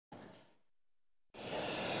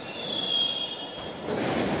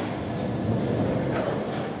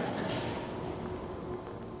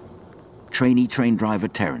trainee train driver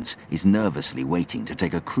Terence is nervously waiting to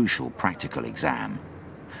take a crucial practical exam.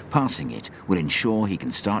 Passing it will ensure he can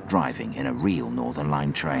start driving in a real Northern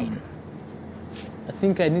Line train. I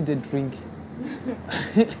think I need a drink.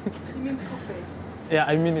 You mean coffee? Yeah,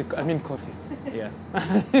 I mean coffee. Yeah.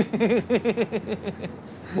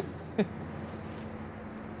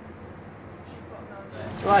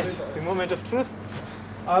 Right, the moment of truth.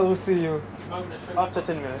 I will see you after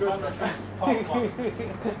 10 minutes.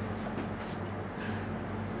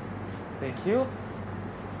 Thank you.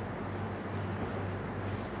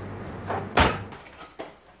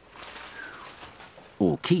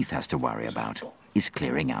 All Keith has to worry about is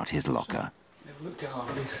clearing out his locker. Never looked at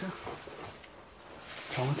half this, sir.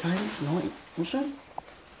 Timetables, 90, what's that?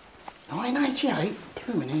 1988?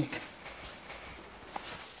 Blooming heck.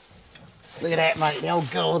 Look at that, mate, the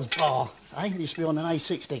old guard's bar. Eh? It used to be on an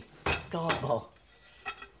A60 guard bar.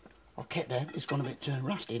 I've kept that. It's gone a bit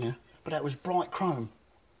rusty now, but that was bright chrome.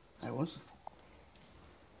 That was.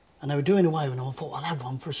 And they were doing away with them. I thought I'll have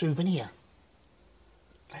one for a souvenir.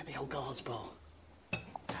 Like the old guard's bar.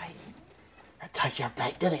 Hey, that takes you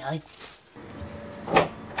back, doesn't it, eh?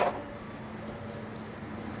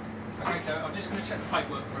 Okay, so I'm just going to check the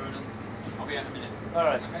paperwork through and I'll be out in a minute. All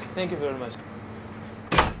right, Okay. Thank you very much.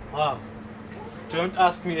 Wow. Don't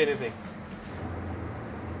ask me anything.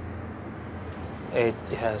 It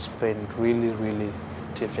has been really, really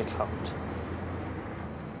difficult.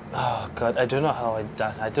 Oh God, I don't know how I did.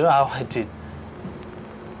 I don't know how I did.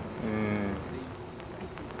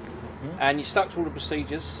 And you stuck to all the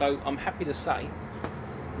procedures, so I'm happy to say you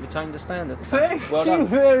retained the standards. So Thank well you done.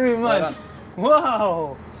 very Well much. done.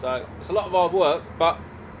 Wow. So it's a lot of hard work, but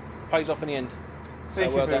pays off in the end.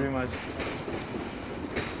 Thank So well you very done. much.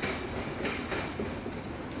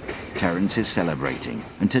 Terence is celebrating,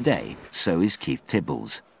 and today, so is Keith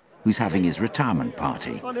Tibbles, who's having his retirement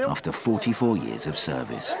party after 44 years of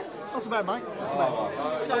service. What's the matter, mate? What's the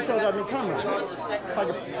matter? So showed up in camera.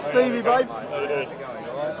 Stevie, babe.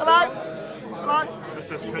 Hello. Hello.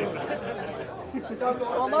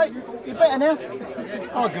 Oh, mate, you better now?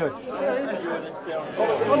 Oh, good.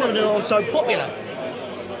 I never knew I was so popular.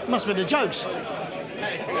 Must be the jokes.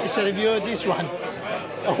 He said, have you heard this one?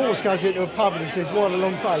 A horse goes into a pub and he says, what a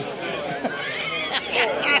long face.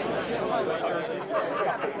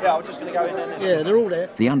 Yeah, I'm just going to go in there. Yeah, they're all there.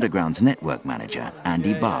 The Underground's network manager,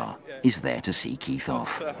 Andy Barr, is there to see Keith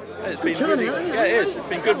off. It's been really, yeah, it is. It's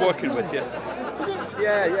been good working with you.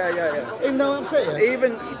 Yeah. Even though I upset you?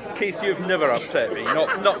 Even, Keith, you've never upset me.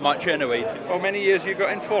 Not much anyway. How many years you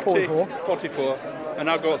got in? 40? 44. 44. And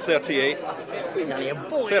I've got 38. He's only a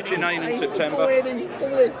boy. 39 in September.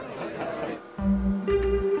 Boy.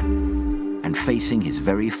 And facing his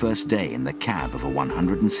very first day in the cab of a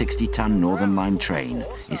 160-ton Northern Line train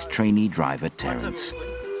is trainee driver Terence.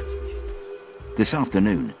 This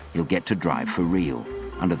afternoon, he'll get to drive for real,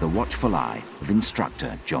 under the watchful eye of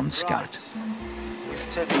instructor John Scott.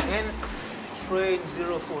 Stepping in, train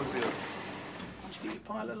 040. Once you get your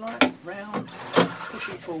pilot light round, push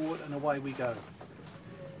it forward and away we go.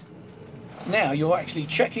 Now you're actually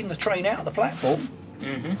checking the train out of the platform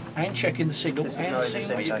and checking the signal and seeing where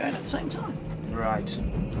you're going at the same time. Right.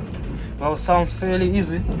 Well, sounds fairly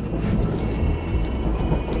easy.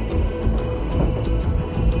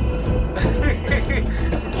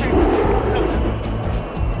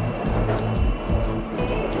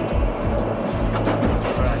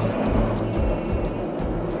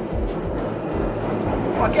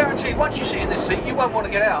 I guarantee once you sit in this seat, you won't want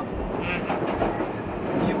to get out.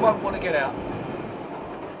 You won't want to get out.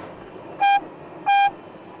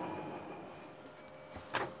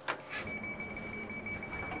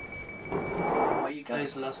 Away you go.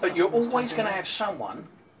 But you're always going to have someone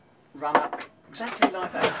run up exactly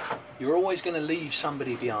like that. You're always going to leave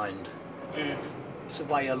somebody behind. It's a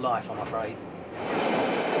way of life, I'm afraid.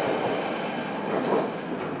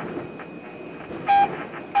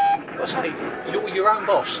 I say, you're your own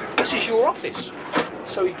boss. This is your office.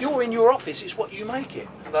 So if you're in your office, it's what you make it.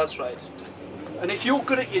 That's right. And if you're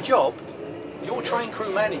good at your job, your train crew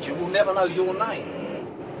manager will never know your name.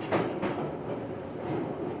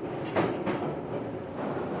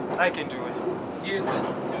 I can do it. You can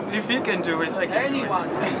do it. If he can do it, I can Anyone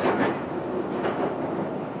do it. can do it.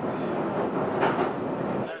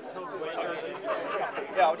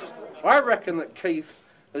 I reckon that Keith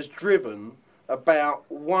has driven about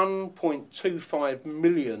 1.25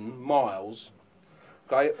 million miles,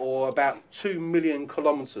 okay, or about 2 million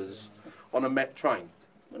kilometres on a Met train.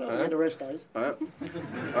 I don't know where the rest is. Right?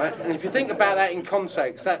 Right? And if you think about that in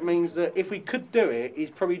context, that means that if we could do it, he's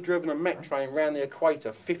probably driven a Met train around the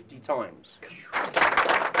equator 50 times.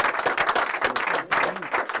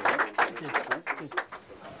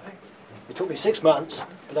 It took me 6 months,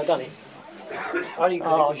 but I done it. Only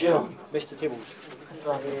because you, Mr. Tibbles.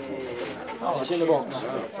 It's in the box.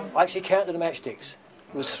 I actually counted the matchsticks.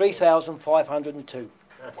 It was 3,502.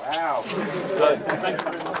 Wow.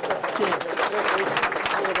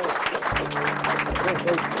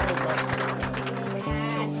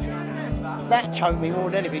 That choked me more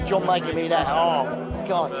than anything, John making me that. Oh,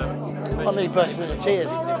 God. I nearly burst into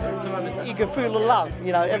tears. You can feel the love,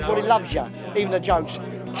 you know, everybody loves you, even the jokes.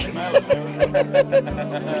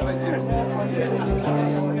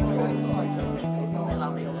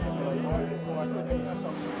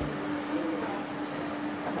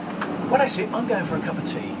 Well, that's it. I'm going for a cup of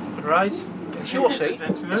tea. Right. It's your seat.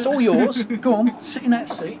 It's all yours. Go on, sit in that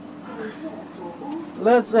seat.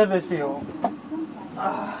 Let's have a feel.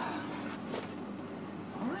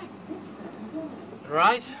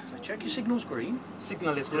 Right. So check your signal's green.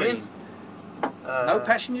 Signal is green. No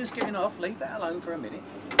passengers getting off. Leave that alone for a minute.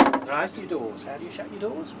 Right. Shut your doors. How do you shut your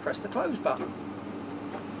doors? Press the close button.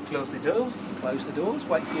 Close the doors. Close the doors.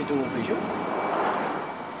 Wait for your door visual.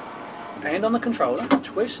 Hand on the controller.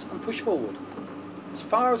 Twist and push forward. As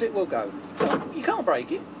far as it will go. You can't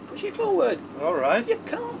break it. Push it forward. All right. You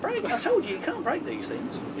can't break. I told you can't break these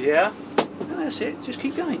things. Yeah. And that's it. Just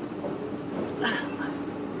keep going.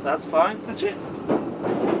 That's fine. That's it.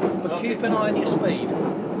 But keep an eye on your speed.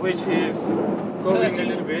 Which is going 30, a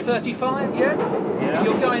little bit. 35, yeah? Yeah.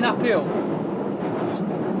 You're going uphill.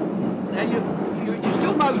 Now you're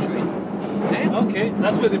still motoring. Yeah? Okay,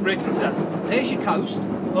 that's where the braking starts. There's your coast.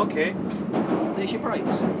 Okay. There's your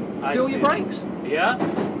brakes. I Feel see. your brakes. Yeah.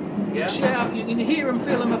 Yeah. See how you can hear and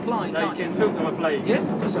feel them applying. Now you can feel them applying.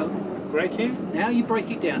 Yes. So braking. now you break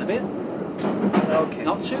it down a bit. Okay.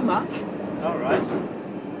 Not too much. All right.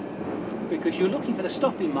 Because you're looking for the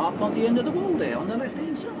stopping mark on the end of the wall there, on the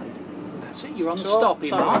left-hand side. That's it. You're on the Stop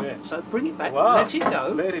stopping mark. somewhere. So bring it back. Wow. Let it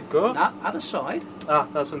go. Let it go. No, other side. Ah,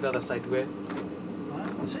 that's on the other side. Where?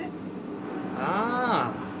 Right, that's it.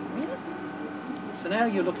 Ah. Yeah. So now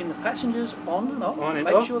you're looking the passengers on and off. On and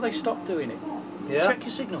Make off. sure they stop doing it. Yeah. Check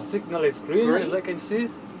your signal. Signal is green, Green. as I can see.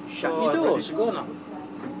 Shut So your I'm ready doors. to go now.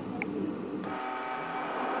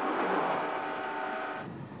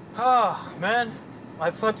 Ah, man. I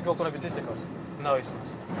thought it was going to be difficult. No, it's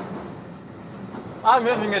not. I'm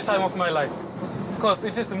having a time of my life. Because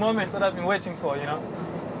it is the moment that I've been waiting for, you know.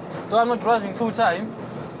 Though I'm not driving full time,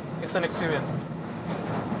 it's an experience.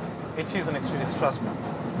 It is an experience, trust me.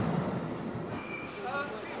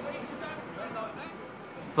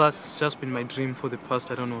 That's just been my dream for the past,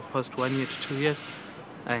 I don't know, past 1 year to 2 years.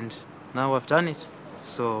 And now I've done it.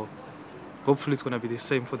 So hopefully it's going to be the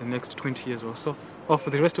same for the next 20 years or so. Or for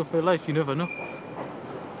the rest of your life, you never know.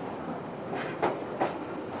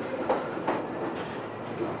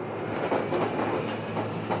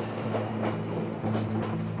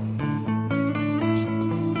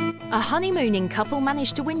 A honeymooning couple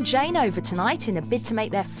managed to win Jane over tonight in a bid to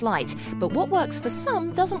make their flight. But what works for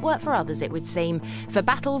some doesn't work for others, it would seem. For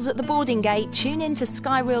battles at the boarding gate, tune in to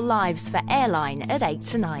Sky Real Lives for Airline at 8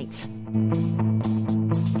 tonight.